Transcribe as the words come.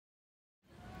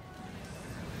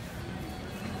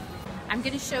I'm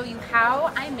going to show you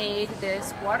how I made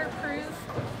this waterproof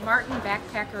Martin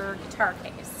Backpacker guitar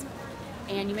case.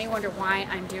 And you may wonder why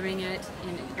I'm doing it in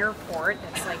an airport.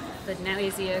 That's like the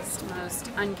noisiest,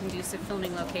 most unconducive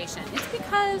filming location. It's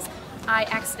because I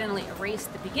accidentally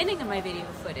erased the beginning of my video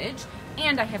footage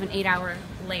and I have an 8-hour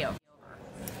layover.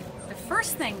 The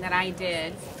first thing that I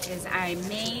did is I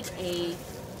made a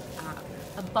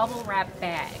bubble wrap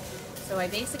bag. So I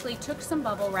basically took some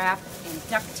bubble wrap and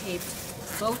duct taped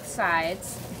both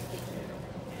sides.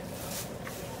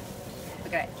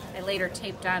 Look at it. I later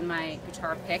taped on my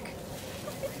guitar pick.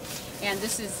 And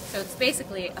this is, so it's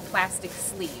basically a plastic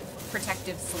sleeve,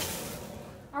 protective sleeve.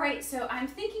 All right, so I'm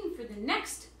thinking for the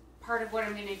next part of what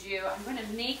I'm gonna do, I'm gonna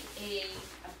make a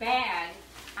bag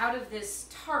out of this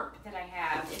tarp that I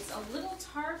have. It's a little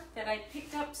tarp that I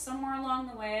picked up somewhere along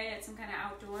the way at some kind of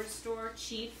outdoor store,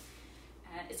 cheap.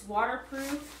 It's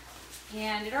waterproof,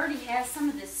 and it already has some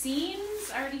of the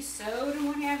seams already sewed and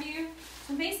what have you.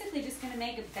 So I'm basically just gonna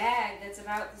make a bag that's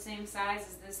about the same size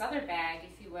as this other bag,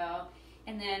 if you will,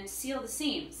 and then seal the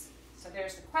seams. So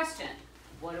there's the question,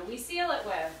 what do we seal it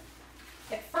with?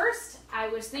 At first, I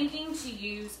was thinking to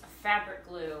use a fabric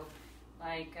glue.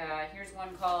 Like, here's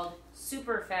one called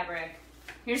Super Fabric.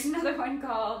 Here's another one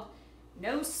called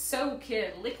No Sew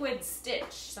Kid Liquid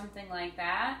Stitch, something like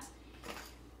that.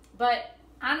 But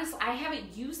honestly, I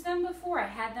haven't used them before. I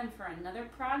had them for another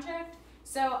project,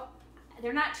 so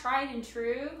they're not tried and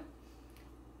true.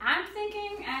 I'm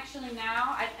thinking, actually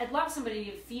now, I'd love somebody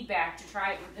to give feedback to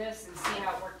try it with this and see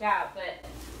how it worked out, but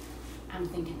I'm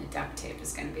thinking the duct tape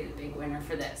is going to be the big winner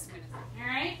for this. All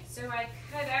right, so I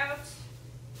cut out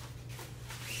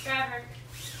fabric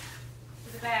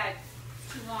for the bag.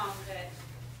 It's too long, but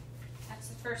that's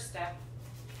the first step.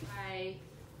 I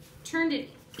turned it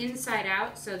inside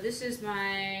out, so this is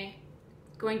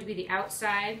going to be the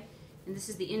outside, and this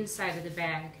is the inside of the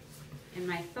bag. And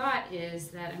my thought is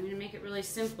that I'm going to make it really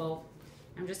simple.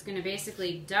 I'm just going to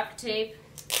basically duct tape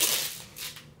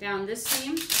down this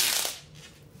seam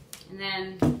and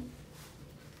then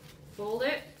fold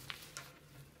it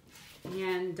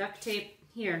and duct tape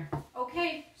here.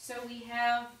 Okay, so we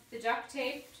have the duct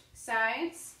taped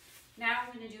sides. Now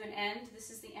I'm going to do an end. This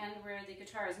is the end where the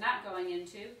guitar is not going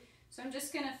into. So I'm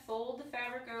just going to fold the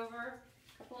fabric over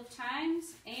a couple of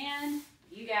times and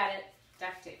you got it,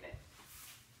 duct tape it.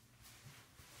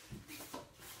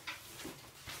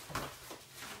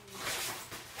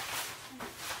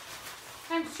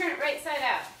 Time to turn it right side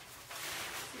out.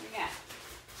 Let's see what we got.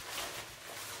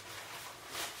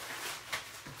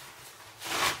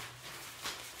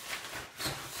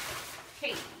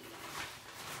 Okay.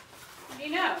 What do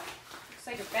you know? Looks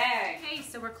like a bag. Okay,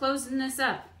 so we're closing this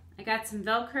up. I got some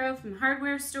Velcro from the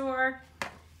hardware store.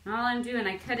 And all I'm doing,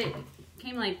 I cut it,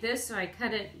 came like this, so I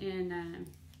cut it in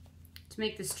to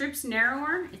make the strips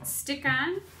narrower. It's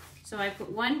stick-on. So I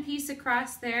put one piece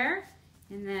across there,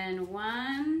 and then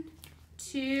 1,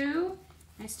 2,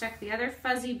 I stuck the other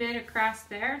fuzzy bit across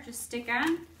there, just stick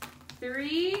on,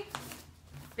 3,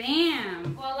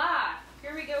 bam, voila,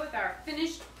 here we go with our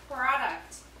finished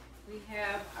product. We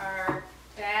have our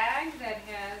bag that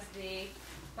has the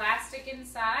plastic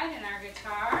inside and our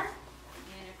guitar,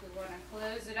 and if we want to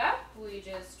close it up, we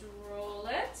just roll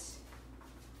it,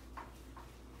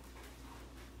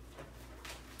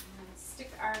 and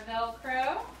stick our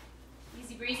Velcro,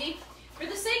 easy breezy. For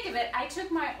the sake of it, I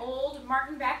took my old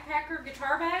Martin Backpacker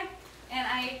guitar bag and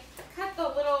I cut the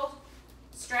little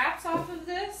straps off of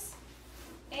this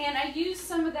and I used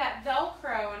some of that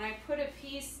Velcro and I put a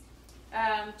piece,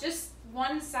 just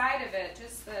one side of it,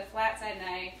 just the flat side, and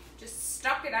I just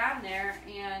stuck it on there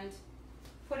and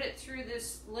put it through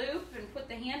this loop and put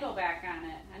the handle back on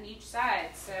it on each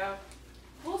side. So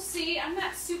we'll see. I'm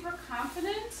not super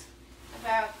confident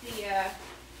about the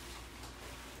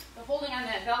holding on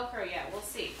that Velcro yet. We'll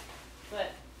see. But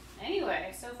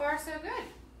anyway, so far so good.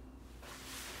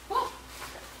 Cool.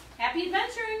 Happy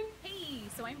adventuring. Hey,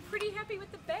 so I'm pretty happy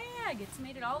with the bag. It's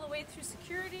made it all the way through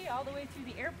security, all the way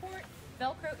through the airport.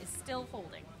 Velcro is still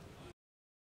holding.